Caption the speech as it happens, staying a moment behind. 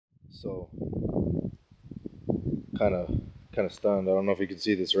So kind of stunned. I don't know if you can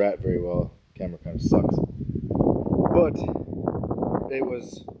see this rat very well. Camera kind of sucks. But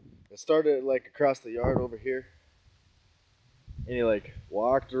it started like across the yard over here. And he like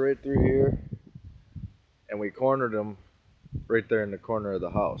walked right through here, and we cornered him right there in the corner of the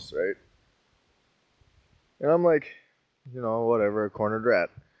house, right? And I'm like, whatever, a cornered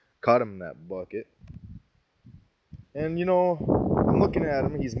rat. Caught him in that bucket. And I'm looking at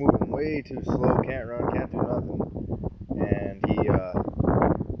him, he's moving way too slow, can't run, can't do nothing. And he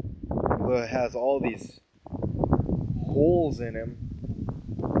has all these holes in him.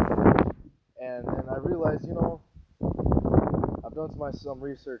 And then I realized, I've done some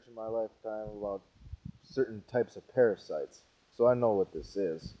research in my lifetime about certain types of parasites. So I know what this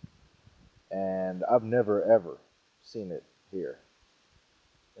is. And I've never ever seen it here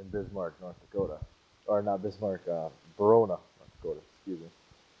in Bismarck, North Dakota. Or not Bismarck, Verona, North Dakota, excuse me.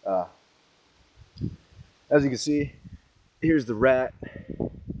 As you can see, here's the rat.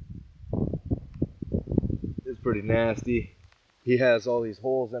 It's pretty nasty. He has all these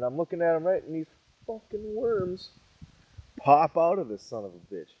holes, and I'm looking at him, right, and these fucking worms pop out of this son of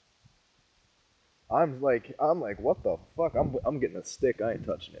a bitch. I'm like, what the fuck? I'm getting a stick. I ain't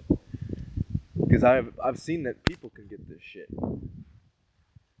touching it, because I've seen that people can get this shit.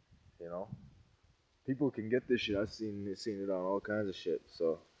 People can get this shit. I've seen it on all kinds of shit.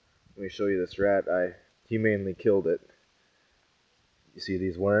 So let me show you this rat. I humanely killed it. You see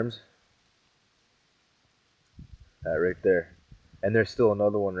these worms? That right there. And there's still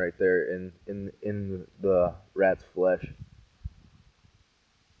another one right there in the rat's flesh.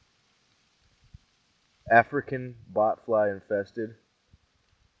 African botfly infested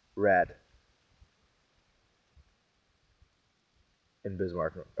rat in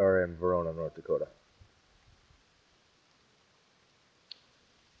Bismarck, or in Verona, North Dakota.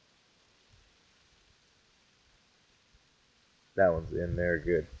 That one's in there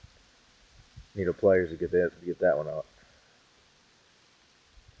good. Need a pliers to get that one out.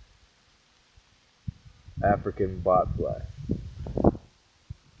 African botfly.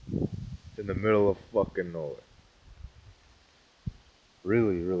 In the middle of fucking nowhere.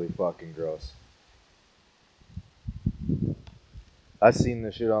 Really, really fucking gross. I've seen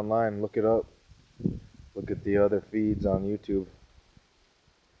this shit online. Look it up. Look at the other feeds on YouTube.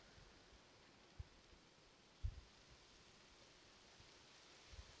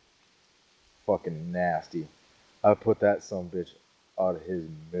 Fucking nasty. I put that son of a bitch out of his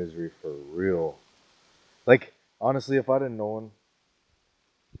misery for real. Like, honestly, if I'd have known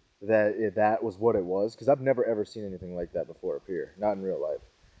that was what it was, because I've never ever seen anything like that before up here, not in real life,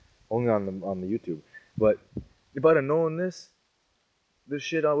 only on the YouTube. But if I'd have known this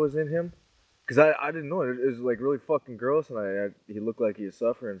shit I was in him, because I didn't know it. It was like really fucking gross, and he looked like he was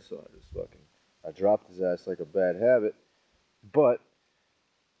suffering, so I dropped his ass like a bad habit. But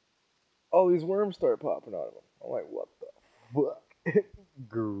all these worms start popping out of him. I'm like, what the fuck?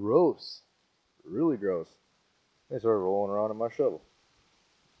 Gross. Really gross. They started rolling around in my shovel.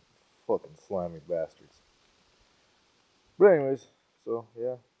 Fucking slimy bastards. But anyways, so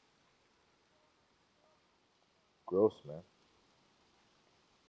yeah. Gross, man.